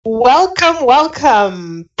Welcome,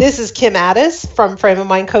 welcome. This is Kim Addis from Frame of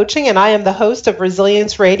Mind Coaching, and I am the host of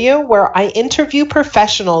Resilience Radio, where I interview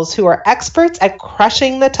professionals who are experts at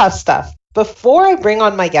crushing the tough stuff. Before I bring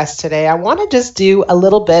on my guest today, I want to just do a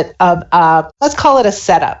little bit of, let's call it a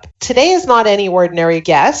setup. Today is not any ordinary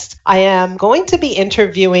guest. I am going to be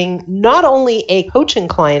interviewing not only a coaching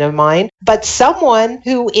client of mine, but someone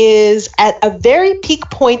who is at a very peak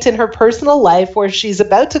point in her personal life where she's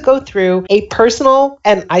about to go through a personal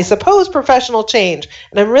and I suppose professional change.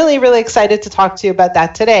 And I'm really, really excited to talk to you about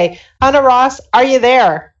that today. Hannah Ross, are you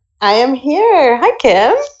there? I am here. Hi,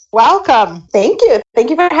 Kim. Welcome. Thank you. Thank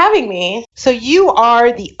you for having me. So you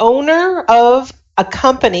are the owner of a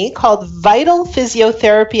company called Vital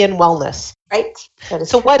Physiotherapy and Wellness. Right.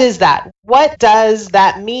 So what is that? What does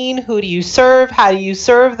that mean? Who do you serve? How do you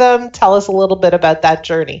serve them? Tell us a little bit about that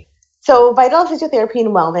journey. So Vital Physiotherapy and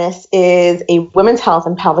Wellness is a women's health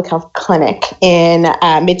and pelvic health clinic in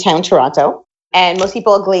Midtown Toronto. And most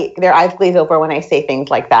people, their eyes glaze over when I say things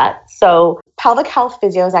like that. So pelvic health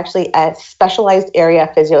physio is actually a specialized area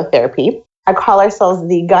of physiotherapy. I call ourselves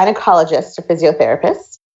the gynecologists or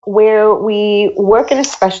physiotherapists, where we work in a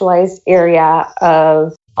specialized area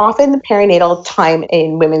of often the perinatal time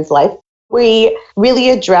in women's life. We really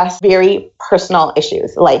address very personal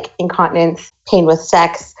issues like incontinence, pain with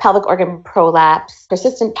sex, pelvic organ prolapse,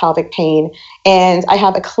 persistent pelvic pain. And I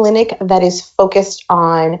have a clinic that is focused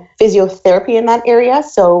on physiotherapy in that area.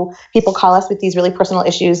 So people call us with these really personal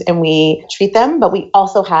issues and we treat them, but we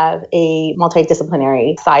also have a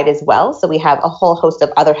multidisciplinary side as well. So we have a whole host of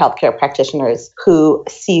other healthcare practitioners who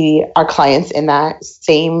see our clients in that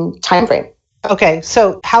same time frame. Okay,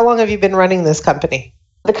 so how long have you been running this company?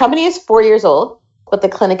 The company is 4 years old, but the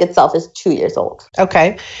clinic itself is 2 years old.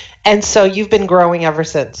 Okay. And so you've been growing ever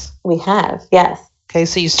since? We have, yes. Okay,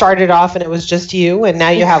 so you started off and it was just you, and now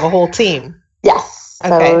you have a whole team? Yes.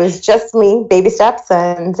 Okay. So it was just me, baby steps,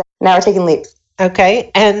 and now we're taking leaps.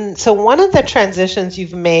 Okay. And so one of the transitions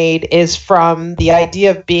you've made is from the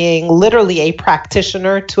idea of being literally a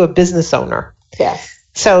practitioner to a business owner. Yes.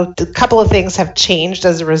 So a couple of things have changed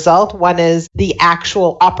as a result. One is the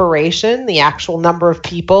actual operation, the actual number of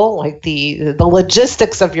people, like the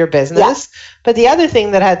logistics of your business. Yeah. But the other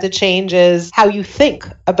thing that had to change is how you think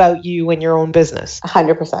about you and your own business.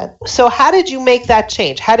 100%. So how did you make that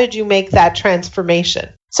change? How did you make that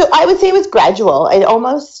transformation? So I would say it was gradual. It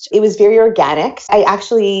was very organic. I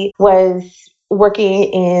actually was working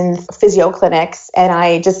in physio clinics and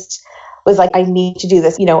I just was like, I need to do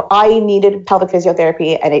this. I needed pelvic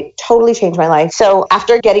physiotherapy and it totally changed my life. So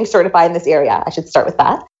after getting certified in this area, I should start with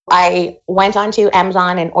that. I went onto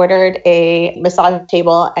Amazon and ordered a massage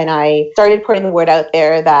table and I started putting the word out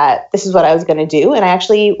there that this is what I was going to do. And I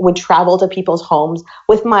actually would travel to people's homes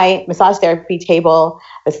with my massage therapy table,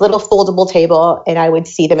 this little foldable table, and I would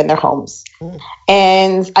see them in their homes.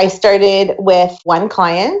 And I started with one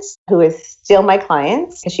client who is still my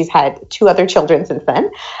client. She's had 2 other children since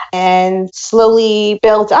then and slowly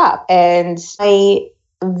built up. And my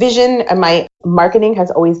vision and my marketing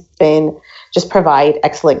has always been just provide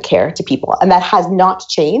excellent care to people. And that has not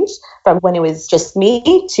changed from when it was just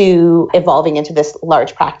me to evolving into this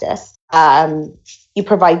large practice. You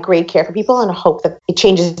provide great care for people and hope that it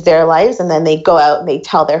changes their lives. And then they go out and they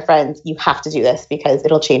tell their friends, you have to do this because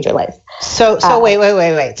it'll change your life. So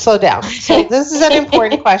wait, slow down. So this is an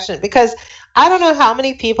important question because I don't know how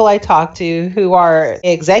many people I talk to who are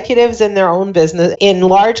executives in their own business in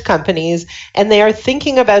large companies, and they are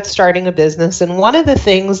thinking about starting a business. And one of the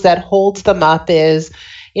things that holds them up is,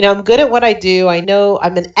 I'm good at what I do. I know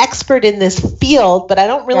I'm an expert in this field, but I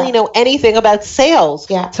don't really know anything about sales.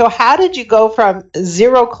 Yeah. So how did you go from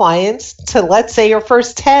 0 clients to, let's say, your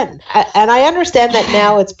first 10? And I understand that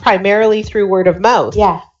now it's primarily through word of mouth.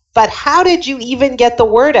 Yeah. But how did you even get the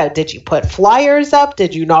word out? Did you put flyers up?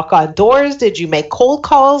 Did you knock on doors? Did you make cold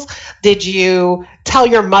calls? Did you tell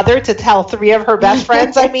your mother to tell 3 of her best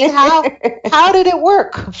friends? I mean, how did it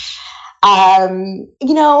work? I'm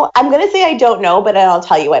going to say I don't know, but I'll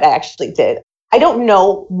tell you what I actually did. I don't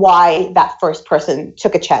know why that first person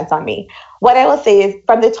took a chance on me. What I will say is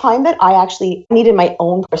from the time that I actually needed my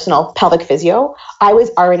own personal pelvic physio, I was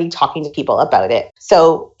already talking to people about it.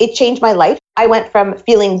 So it changed my life. I went from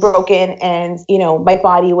feeling broken and, my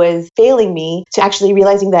body was failing me to actually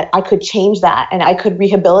realizing that I could change that and I could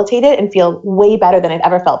rehabilitate it and feel way better than I'd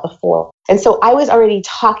ever felt before. And so I was already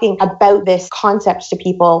talking about this concept to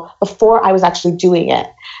people before I was actually doing it.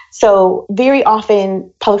 So very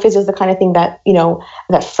often pelvic physio is the kind of thing that,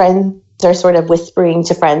 that friends are sort of whispering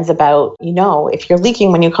to friends about, if you're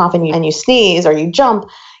leaking when you cough and you sneeze or you jump,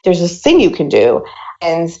 there's this thing you can do.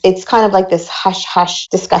 it's kind of like this hush hush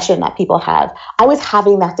discussion that people have. I was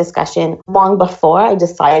having that discussion long before I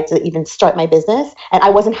decided to even start my business, and I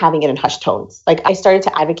wasn't having it in hushed tones. Like, I started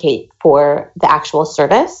to advocate for the actual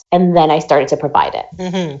service, and then I started to provide it.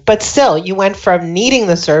 Mm-hmm. But still, you went from needing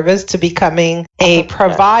the service to becoming a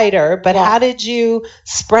provider. But how did you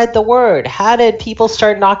spread the word? How did people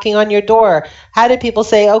start knocking on your door? How did people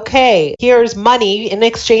say, okay, here's money in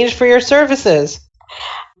exchange for your services?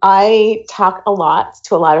 I talk a lot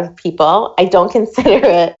to a lot of people. I don't consider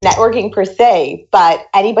it networking per se, but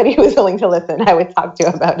anybody who was willing to listen, I would talk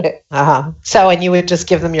to about it. So, and you would just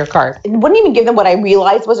give them your card? I wouldn't even give them what I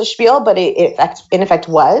realized was a spiel, but it in effect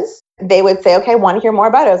was. They would say, okay, want to hear more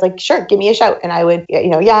about it? I was like, sure, give me a shout. And I would,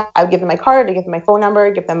 I would give them my card, I'd give them my phone number,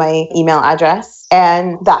 give them my email address.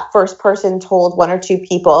 And that first person told one or two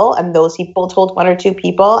people, and those people told one or two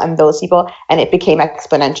people, and those people, and it became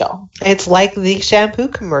exponential. It's like the shampoo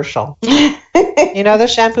commercial. You know the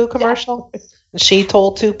shampoo commercial? She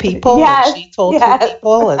told two people, and she told two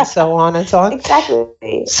people, and so on and so on.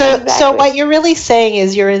 Exactly. So what you're really saying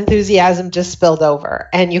is your enthusiasm just spilled over,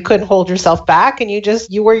 and you couldn't hold yourself back, and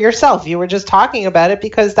you were yourself. You were just talking about it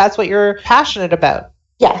because that's what you're passionate about.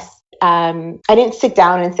 Yes. I didn't sit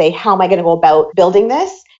down and say, how am I going to go about building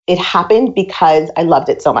this? It happened because I loved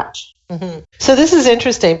it so much. Mm-hmm. So this is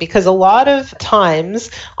interesting because a lot of times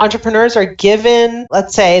entrepreneurs are given,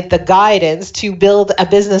 let's say, the guidance to build a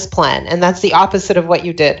business plan. And that's the opposite of what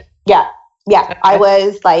you did. Yeah. Okay. I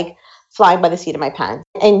was like flying by the seat of my pants.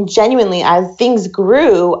 And genuinely, as things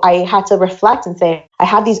grew, I had to reflect and say, I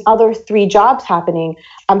have these other 3 jobs happening.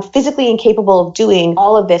 I'm physically incapable of doing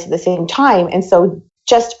all of this at the same time. And so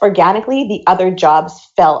just organically, the other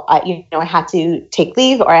jobs felt, I had to take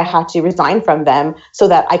leave or I had to resign from them so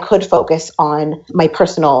that I could focus on my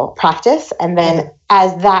personal practice. And then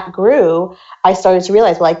as that grew, I started to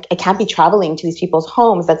realize, well, I can't be traveling to these people's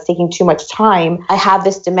homes. That's taking too much time. I have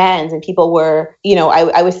this demand, and people were,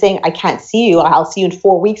 I was saying, I can't see you. I'll see you in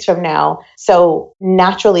 4 weeks from now. So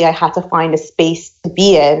naturally, I had to find a space to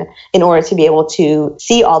be in order to be able to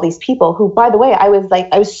see all these people who, by the way, I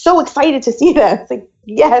was so excited to see them. It's like,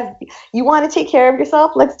 yes, you want to take care of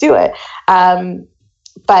yourself? Let's do it.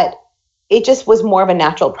 But it just was more of a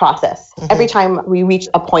natural process. Mm-hmm. Every time we reached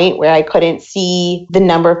a point where I couldn't see the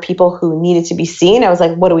number of people who needed to be seen, I was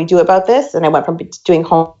like, what do we do about this? And I went from doing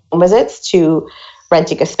home visits to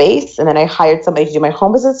renting a space. And then I hired somebody to do my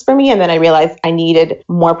home visits for me. And then I realized I needed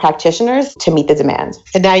more practitioners to meet the demand.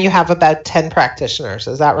 And now you have about 10 practitioners.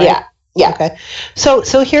 Is that right? Yeah. Yeah. Okay. So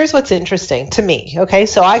here's what's interesting to me. Okay.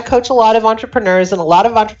 So I coach a lot of entrepreneurs, and a lot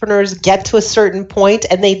of entrepreneurs get to a certain point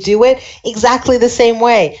and they do it exactly the same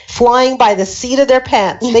way, flying by the seat of their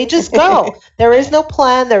pants. They just go. There is no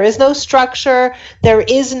plan. There is no structure. There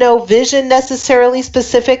is no vision necessarily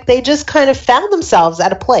specific. They just kind of found themselves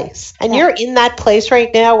at a place. And you're in that place right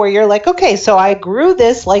now where you're like, okay, so I grew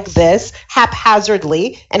this like this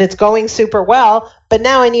haphazardly and it's going super well. But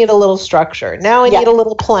now I need a little structure. Now I need a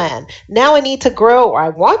little plan. Now I need to grow, or I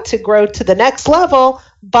want to grow to the next level,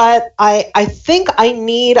 but I think I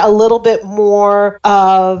need a little bit more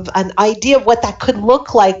of an idea of what that could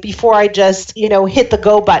look like before I just, hit the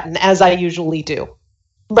go button as I usually do.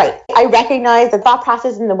 Right. I recognize the thought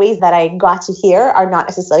process and the ways that I got to here are not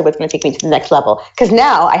necessarily what's going to take me to the next level, because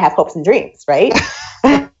now I have hopes and dreams, right?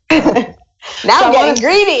 Now I'm getting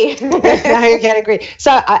greedy. Now you're getting greedy.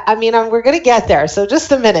 So, we're going to get there. So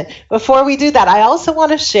just a minute. Before we do that, I also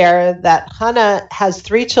want to share that Hannah has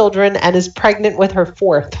 3 children and is pregnant with her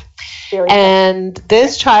 4th. And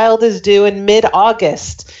this child is due in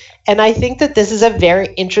mid-August. And I think that this is a very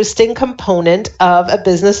interesting component of a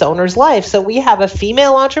business owner's life. So we have a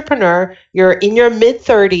female entrepreneur. You're in your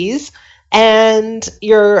mid-30s. And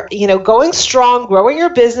you're, going strong, growing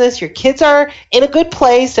your business. Your kids are in a good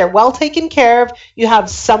place. They're well taken care of. You have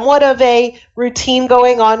somewhat of a routine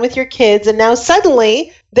going on with your kids. And now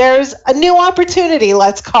suddenly there's a new opportunity,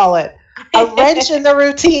 let's call it, a wrench in the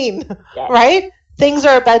routine, right? Things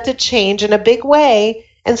are about to change in a big way.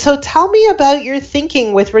 And so tell me about your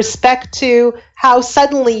thinking with respect to how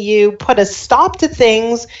suddenly you put a stop to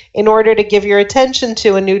things in order to give your attention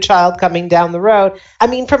to a new child coming down the road.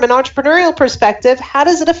 From an entrepreneurial perspective, how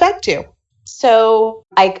does it affect you? So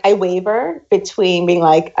I waver between being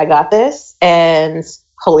like, I got this, and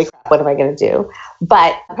holy crap, what am I going to do?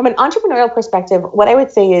 But from an entrepreneurial perspective, what I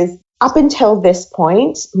would say is, up until this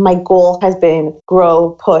point, my goal has been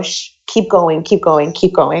grow, push, keep going, keep going,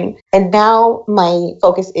 keep going. And now my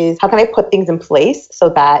focus is, how can I put things in place so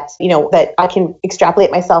that, that I can extrapolate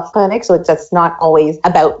myself clinic, so it's just not always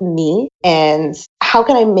about me, and how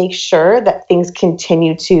can I make sure that things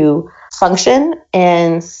continue to function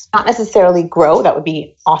and not necessarily grow? That would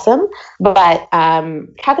be awesome. But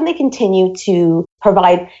how can they continue to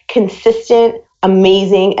provide consistent,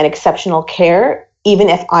 amazing, and exceptional care, even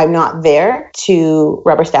if I'm not there to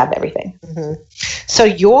rubber stamp everything? Mm-hmm. So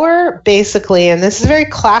you're basically, and this is very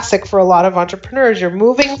classic for a lot of entrepreneurs, you're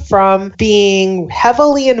moving from being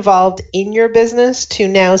heavily involved in your business to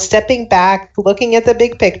now stepping back, looking at the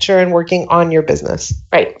big picture and working on your business.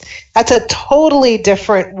 Right. That's a totally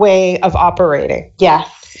different way of operating.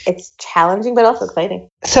 Yes. It's challenging, but also exciting.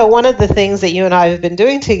 So one of the things that you and I have been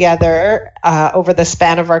doing together over the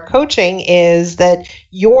span of our coaching is that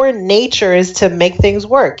your nature is to make things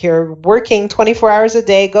work. You're working 24 hours a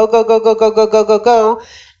day, go, go, go, go, go, go, go, go, go.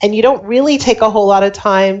 And you don't really take a whole lot of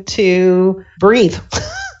time to breathe.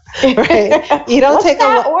 Right. You don't take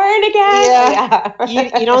that word again.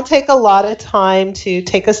 Yeah. You don't take a lot of time to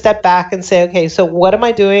take a step back and say, okay, so what am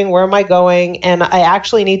I doing? Where am I going? And I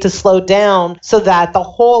actually need to slow down so that the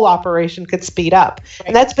whole operation could speed up. Right.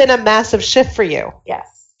 And that's been a massive shift for you.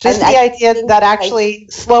 Yes. Just the idea that actually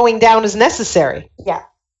slowing down is necessary. Yeah.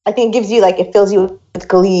 I think it fills you with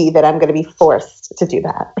glee that I'm going to be forced to do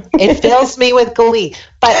that. It fills me with glee.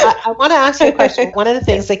 But I want to ask you a question. One of the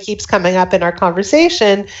things that keeps coming up in our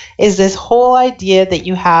conversation is this whole idea that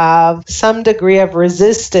you have some degree of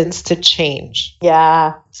resistance to change.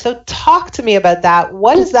 Yeah. So talk to me about that.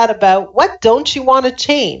 What is that about? What don't you want to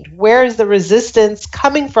change? Where is the resistance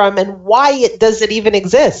coming from, and why does it even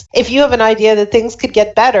exist? If you have an idea that things could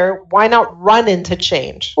get better, why not run into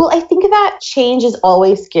change? Well, I think that change is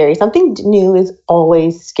always scary. Something new is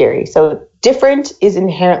always scary. So different is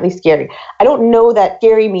inherently scary. I don't know that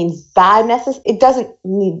scary means bad necessarily. It doesn't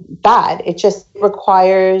mean bad. It just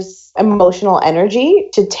requires emotional energy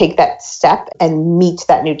to take that step and meet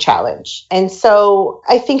that new challenge. And so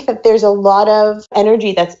I think that there's a lot of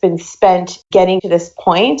energy that's been spent getting to this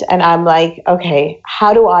point. And I'm like, okay,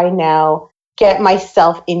 how do I now get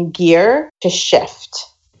myself in gear to shift?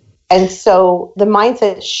 And so the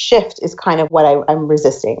mindset shift is kind of what I'm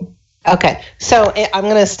resisting. Okay, so I'm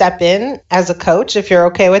going to step in as a coach, if you're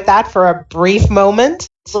okay with that, for a brief moment.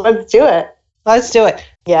 So let's do it. Let's do it.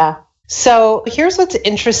 Yeah. So here's what's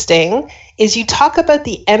interesting is you talk about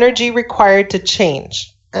the energy required to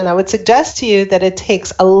change. And I would suggest to you that it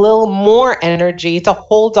takes a little more energy to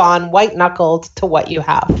hold on white-knuckled to what you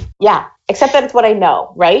have. Yeah, except that it's what I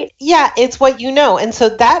know, right? Yeah, it's what you know. And so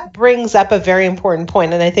that brings up a very important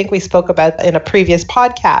point, and I think we spoke about in a previous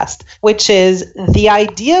podcast, which is the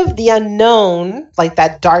idea of the unknown, like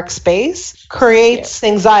that dark space, creates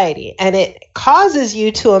anxiety, and it causes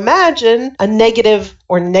you to imagine a negative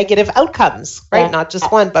or negative outcomes, right? Yeah. Not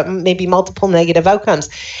just one, but maybe multiple negative outcomes.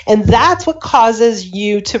 And that's what causes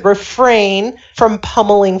you to refrain from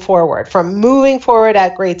pummeling forward, from moving forward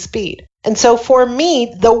at great speed. And so for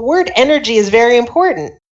me, the word energy is very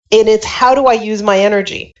important. And it's how do I use my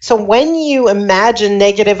energy? So when you imagine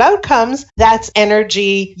negative outcomes, that's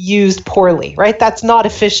energy used poorly, right? That's not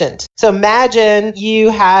efficient. So imagine you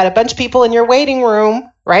had a bunch of people in your waiting room,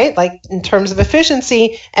 right? Like in terms of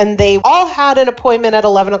efficiency, and they all had an appointment at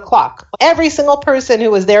 11 o'clock. Every single person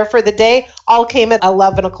who was there for the day all came at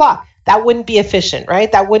 11 o'clock. That wouldn't be efficient,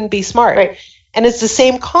 right? That wouldn't be smart. Right. And it's the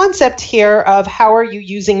same concept here of how are you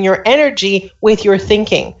using your energy with your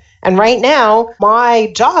thinking. And right now,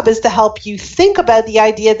 my job is to help you think about the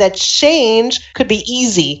idea that change could be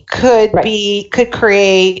easy, could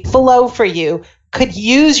create flow for you, could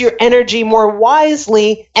use your energy more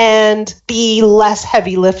wisely and be less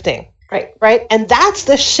heavy lifting. Right. And that's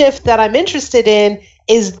the shift that I'm interested in,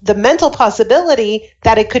 is the mental possibility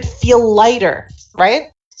that it could feel lighter, right?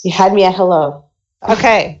 You had me at hello.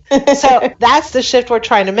 Okay. So that's the shift we're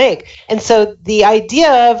trying to make. And so the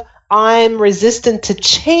idea of I'm resistant to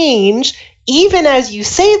change, even as you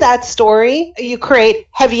say that story, you create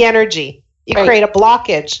heavy energy. You create a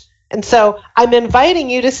blockage. And so I'm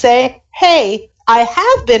inviting you to say, hey, I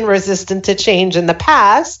have been resistant to change in the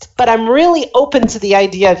past, but I'm really open to the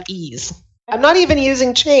idea of ease. I'm not even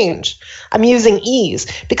using change. I'm using ease,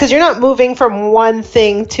 because you're not moving from one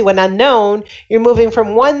thing to an unknown. You're moving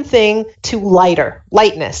from one thing to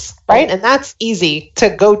lightness, right? And that's easy to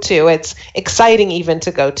go to. It's exciting even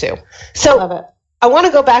to go to. So Love it. I want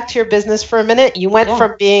to go back to your business for a minute. You went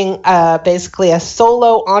from being basically a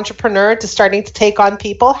solo entrepreneur to starting to take on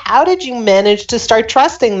people. How did you manage to start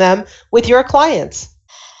trusting them with your clients?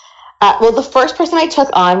 Well, the first person I took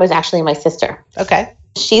on was actually my sister. Okay.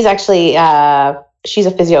 She's actually, she's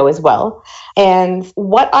a physio as well. And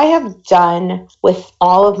what I have done with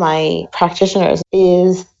all of my practitioners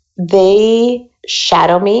is they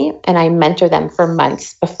shadow me and I mentor them for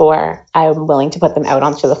months before I'm willing to put them out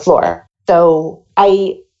onto the floor. So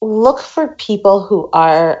I look for people who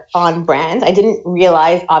are on brand. I didn't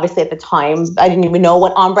realize, obviously, at the time, I didn't even know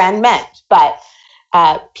what on brand meant, but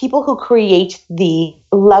people who create the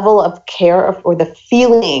level of care or the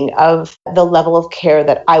feeling of the level of care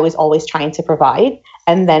that I was always trying to provide.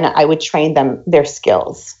 And then I would train them their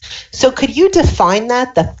skills. So could you define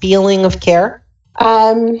that, the feeling of care?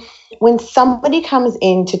 When somebody comes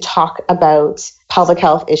in to talk about pelvic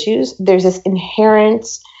health issues, there's this inherent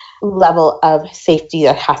level of safety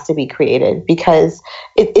that has to be created because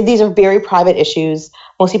these are very private issues.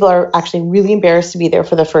 Most people are actually really embarrassed to be there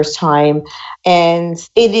for the first time. And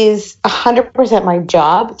it is 100% my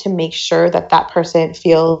job to make sure that that person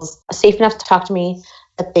feels safe enough to talk to me,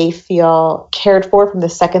 that they feel cared for from the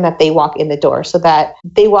second that they walk in the door, so that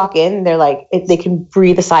they walk in, they're like, they can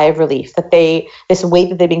breathe a sigh of relief, that this weight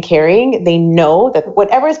that they've been carrying, they know that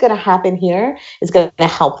whatever is going to happen here is going to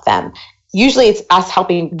help them. Usually it's us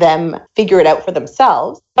helping them figure it out for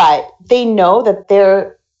themselves, but they know that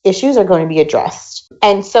their issues are going to be addressed.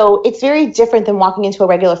 And so it's very different than walking into a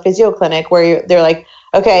regular physio clinic where they're like,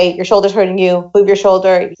 okay, your shoulder's hurting you, move your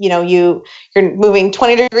shoulder, you're moving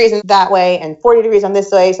 20 degrees that way and 40 degrees on this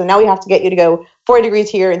way. So now we have to get you to go 40 degrees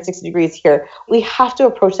here and 60 degrees here. We have to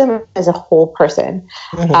approach them as a whole person.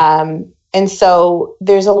 Mm-hmm. And so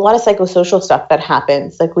there's a lot of psychosocial stuff that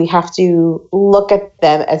happens. Like we have to look at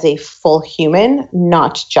them as a full human,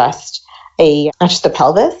 not just the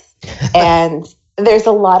pelvis. And there's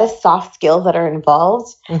a lot of soft skills that are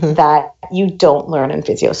involved that you don't learn in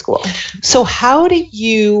physio school. So how do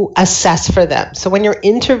you assess for them? So when you're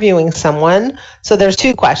interviewing someone, so there's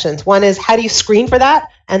two questions. One is, how do you screen for that?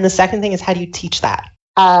 And the second thing is, how do you teach that?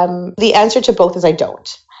 The answer to both is I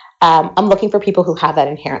don't. I'm looking for people who have that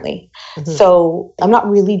inherently. Mm-hmm. So I'm not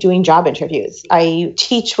really doing job interviews.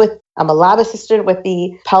 I'm a lab assistant with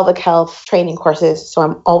the pelvic health training courses. So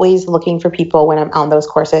I'm always looking for people when I'm on those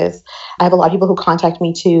courses. I have a lot of people who contact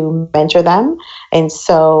me to mentor them. And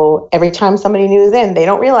so every time somebody new is in, they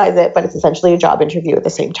don't realize it, but it's essentially a job interview at the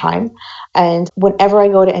same time. And whenever I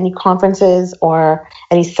go to any conferences or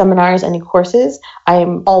any seminars, any courses,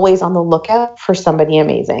 I'm always on the lookout for somebody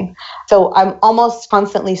amazing. So I'm almost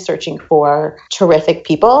constantly searching for terrific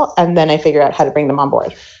people, and then I figure out how to bring them on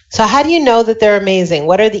board. So how do you know that they're amazing?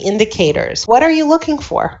 What are the indicators? What are you looking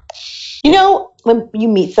for? When you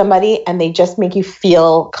meet somebody and they just make you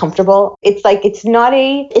feel comfortable, it's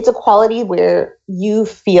a quality where you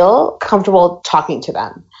feel comfortable talking to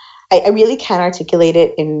them. I really can't articulate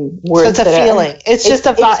it in words. So it's a feeling. It's just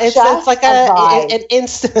a vibe. It's like an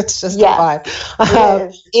instant. It's just a vibe.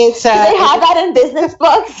 Do they have that in business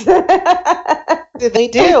books? They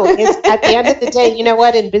do. It's at the end of the day, you know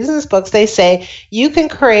what? In business books, they say you can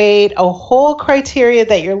create a whole criteria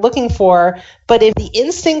that you're looking for, but if the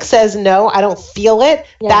instinct says no, I don't feel it,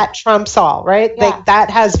 that trumps all, right? Yeah. Like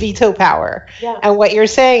that has veto power. Yeah. And what you're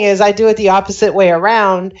saying is I do it the opposite way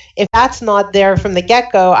around. If that's not there from the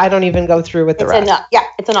get-go, I don't even go through with the rest.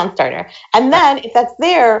 It's a non-starter. And then if that's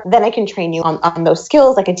there, then I can train you on those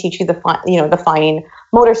skills. I can teach you the fine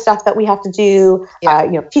motor stuff that we have to do,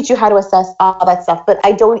 teach you how to assess all that stuff. But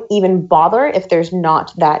I don't even bother if there's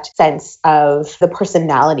not that sense of the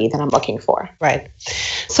personality that I'm looking for. Right.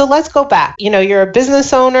 So let's go back. You're a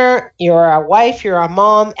business owner, you're a wife, you're a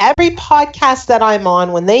mom. Every podcast that I'm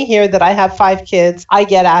on, when they hear that I have 5 kids, I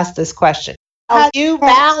get asked this question. How do you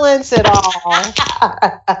balance it all?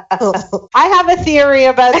 I have a theory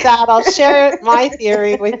about that. I'll share my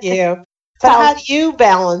theory with you. But how do you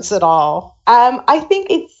balance it all? I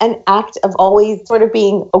think it's an act of always sort of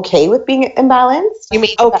being okay with being imbalanced. You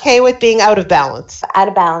mean okay with being out of balance? Out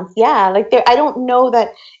of balance, yeah. I don't know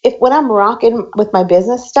that when I'm rocking with my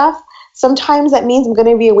business stuff, sometimes that means I'm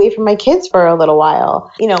going to be away from my kids for a little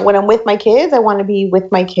while. When I'm with my kids, I want to be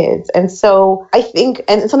with my kids. And so I think,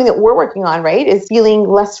 and something that we're working on, right, is feeling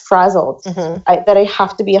less frazzled, that I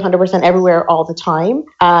have to be 100% everywhere all the time.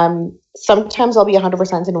 Sometimes I'll be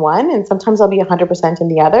 100% in one, and sometimes I'll be 100% in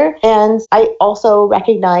the other. And I also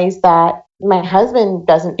recognize that my husband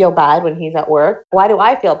doesn't feel bad when he's at work. Why do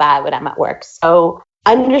I feel bad when I'm at work? So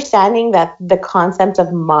understanding that the concept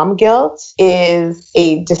of mom guilt is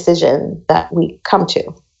a decision that we come to,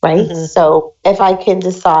 right? Mm-hmm. So if I can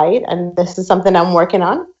decide, and this is something I'm working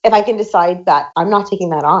on, if I can decide that I'm not taking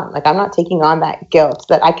that on, I'm not taking on that guilt,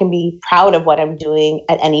 that I can be proud of what I'm doing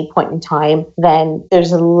at any point in time, then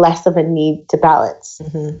there's less of a need to balance.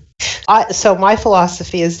 Mm-hmm. So my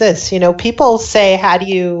philosophy is this, people say, how do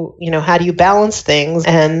you balance things?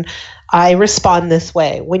 And I respond this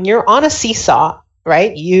way. When you're on a seesaw,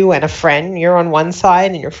 right? You and a friend, you're on one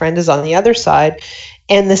side and your friend is on the other side.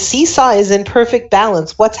 And the seesaw is in perfect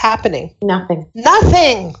balance. What's happening? Nothing.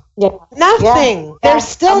 Nothing. Yeah. Nothing. Yeah. There's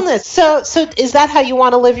stillness. So is that how you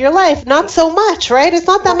want to live your life? Not so much, right? It's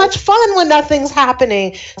not that much fun when nothing's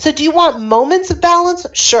happening. So do you want moments of balance?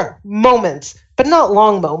 Sure, moments, but not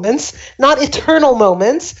long moments, not eternal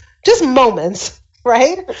moments, just moments.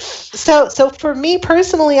 Right? So for me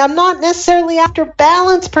personally, I'm not necessarily after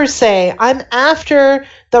balance per se. I'm after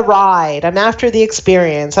the ride. I'm after the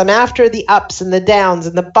experience. I'm after the ups and the downs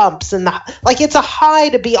and the bumps and it's a high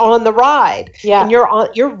to be on the ride. Yeah. And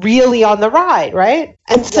you're really on the ride, right?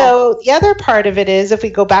 And so the other part of it is, if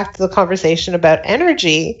we go back to the conversation about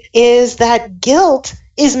energy, is that guilt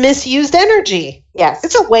is misused energy. Yes.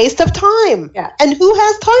 It's a waste of time. Yeah. And who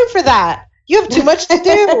has time for that? You have too much to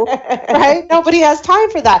do, right? Nobody has time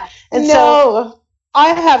for that. And so I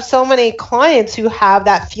have so many clients who have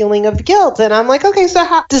that feeling of guilt. And I'm like, okay, so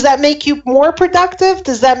how does that make you more productive?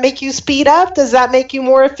 Does that make you speed up? Does that make you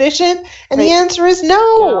more efficient? And the answer is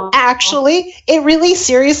no. Actually, it really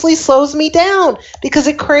seriously slows me down because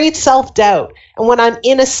it creates self-doubt. And when I'm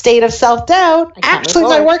in a state of self-doubt, actually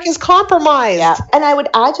my work is compromised. Yeah. And I would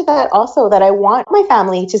add to that also that I want my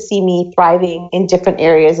family to see me thriving in different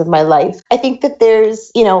areas of my life. I think that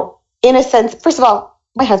there's, in a sense, first of all,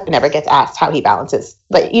 my husband never gets asked how he balances.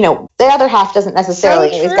 But, the other half doesn't necessarily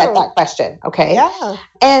always get that question. Okay. Yeah.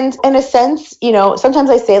 And in a sense, sometimes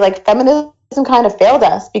I say feminism kind of failed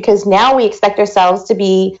us because now we expect ourselves to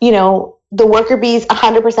be, the worker bees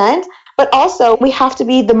 100%. But also, we have to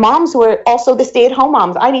be the moms who are also the stay-at-home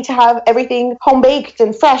moms. I need to have everything home-baked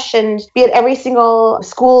and fresh and be at every single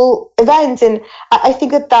school event. And I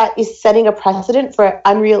think that is setting a precedent for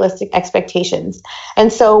unrealistic expectations.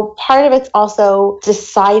 And so part of it's also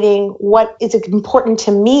deciding what is important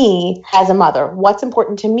to me as a mother, what's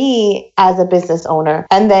important to me as a business owner,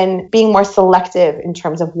 and then being more selective in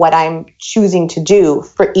terms of what I'm choosing to do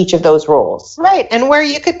for each of those roles. Right. And where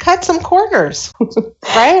you could cut some corners,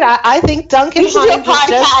 right? I think Duncan Hines is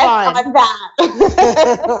just fine.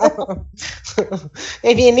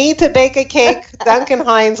 If you need to bake a cake, Duncan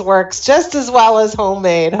Hines works just as well as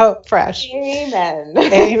homemade, Hope Fresh. Amen.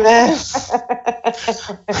 Amen.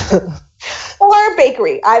 Or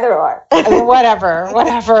bakery, either or.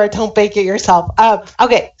 whatever. Don't bake it yourself.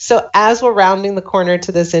 Okay, so as we're rounding the corner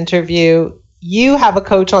to this interview, you have a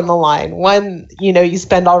coach on the line, one you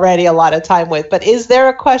spend already a lot of time with, but is there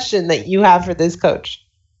a question that you have for this coach?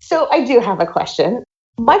 So I do have a question.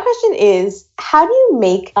 My question is, how do you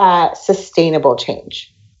make a sustainable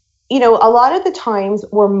change? A lot of the times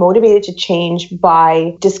we're motivated to change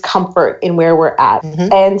by discomfort in where we're at.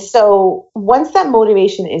 Mm-hmm. And so once that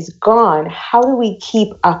motivation is gone, how do we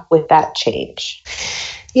keep up with that change?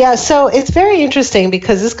 Yeah, so it's very interesting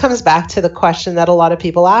because this comes back to the question that a lot of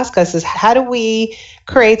people ask us is, how do we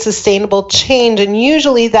create sustainable change? And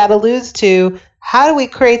usually that alludes to, how do we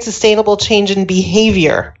create sustainable change in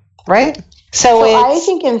behavior, right? So I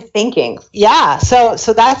think in thinking. Yeah. So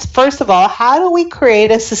that's, first of all, how do we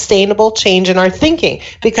create a sustainable change in our thinking?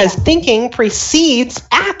 Because thinking precedes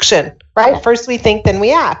action, right? Okay. First we think, then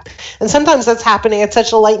we act. And sometimes that's happening at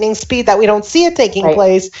such a lightning speed that we don't see it taking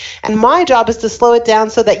place. And my job is to slow it down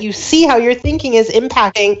so that you see how your thinking is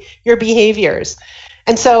impacting your behaviors.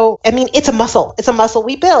 And so, it's a muscle. It's a muscle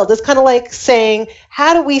we build. It's kind of like saying,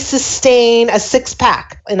 how do we sustain a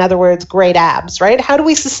six-pack? In other words, great abs, right? How do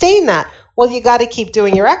we sustain that? Well, you got to keep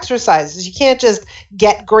doing your exercises. You can't just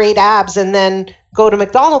get great abs and then go to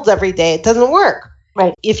McDonald's every day. It doesn't work.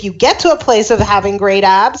 Right. If you get to a place of having great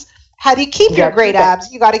abs, how do you keep your great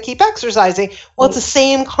abs? You got to keep exercising. Well, it's the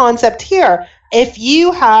same concept here. If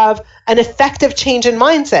you have an effective change in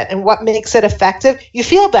mindset, and what makes it effective, you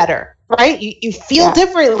feel better, right? You feel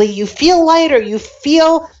differently. You feel lighter. You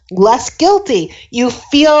feel less guilty. You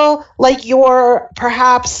feel like you're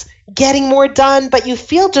perhaps getting more done, but you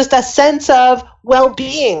feel just a sense of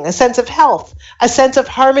well-being, a sense of health, a sense of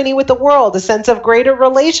harmony with the world, a sense of greater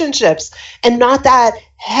relationships, and not that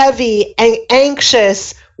heavy,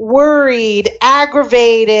 anxious, worried,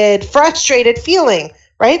 aggravated, frustrated feeling,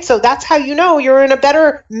 right? So that's how you know you're in a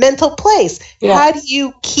better mental place. Yeah. How do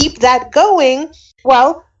you keep that going?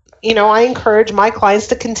 Well, I encourage my clients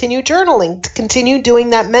to continue journaling, to continue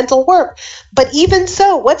doing that mental work. But even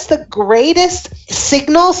so, what's the greatest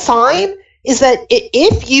sign is that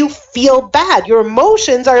if you feel bad, your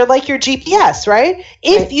emotions are like your GPS, right?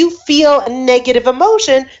 If you feel a negative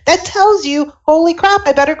emotion, that tells you, holy crap,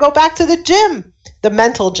 I better go back to the gym, the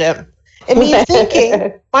mental gym. It means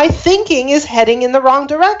my thinking is heading in the wrong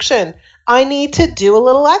direction. I need to do a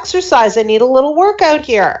little exercise. I need a little workout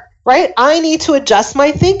here. right? I need to adjust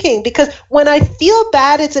my thinking, because when I feel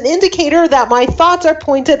bad, it's an indicator that my thoughts are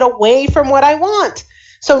pointed away from what I want.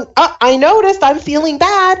 So I noticed I'm feeling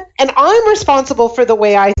bad, and I'm responsible for the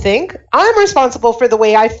way I think. I'm responsible for the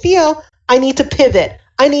way I feel. I need to pivot.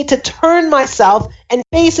 I need to turn myself and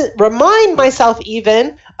face it, remind myself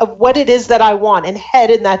even of what it is that I want, and head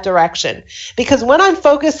in that direction. Because when I'm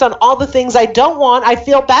focused on all the things I don't want, I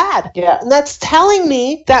feel bad. Yeah. And that's telling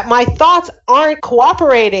me that my thoughts aren't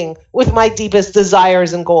cooperating with my deepest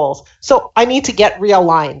desires and goals. So I need to get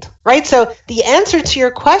realigned, right? So the answer to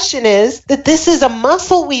your question is that this is a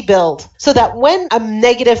muscle we build, so that when a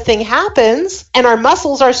negative thing happens and our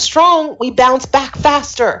muscles are strong, we bounce back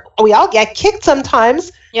faster. We all get kicked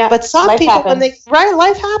sometimes. Yeah, but some life people, happens.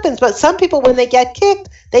 life happens, but some people, when they get kicked,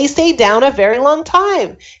 they stay down a very long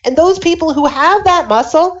time. And those people who have that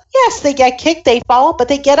muscle, yes, they get kicked, they fall, but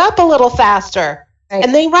they get up a little faster. Right.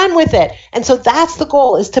 And they run with it. And so that's the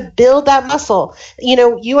goal, is to build that muscle. You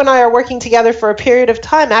know, you and I are working together for a period of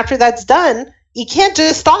time. After that's done, you can't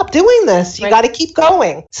just stop doing this. You got to keep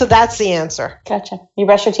going. So that's the answer. Gotcha. You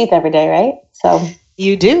brush your teeth every day, right? So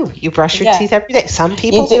you do. You brush your teeth every day. Some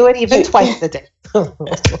people do it even twice a day.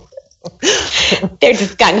 They're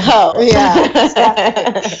just gung-ho. Yeah,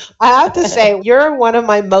 exactly. I have to say, you're one of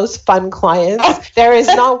my most fun clients. There is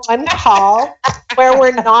not one call where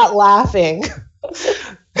we're not laughing.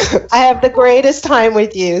 I have the greatest time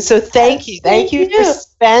with you. So thank you. Thank you for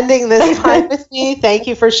spending this time with me. Thank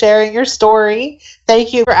you for sharing your story.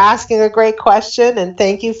 Thank you for asking a great question. And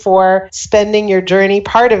thank you for spending your journey,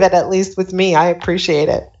 part of it at least, with me. I appreciate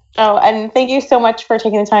it. Oh, and thank you so much for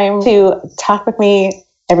taking the time to talk with me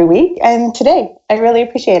every week and today. I really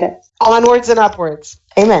appreciate it. Onwards and upwards.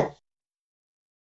 Amen.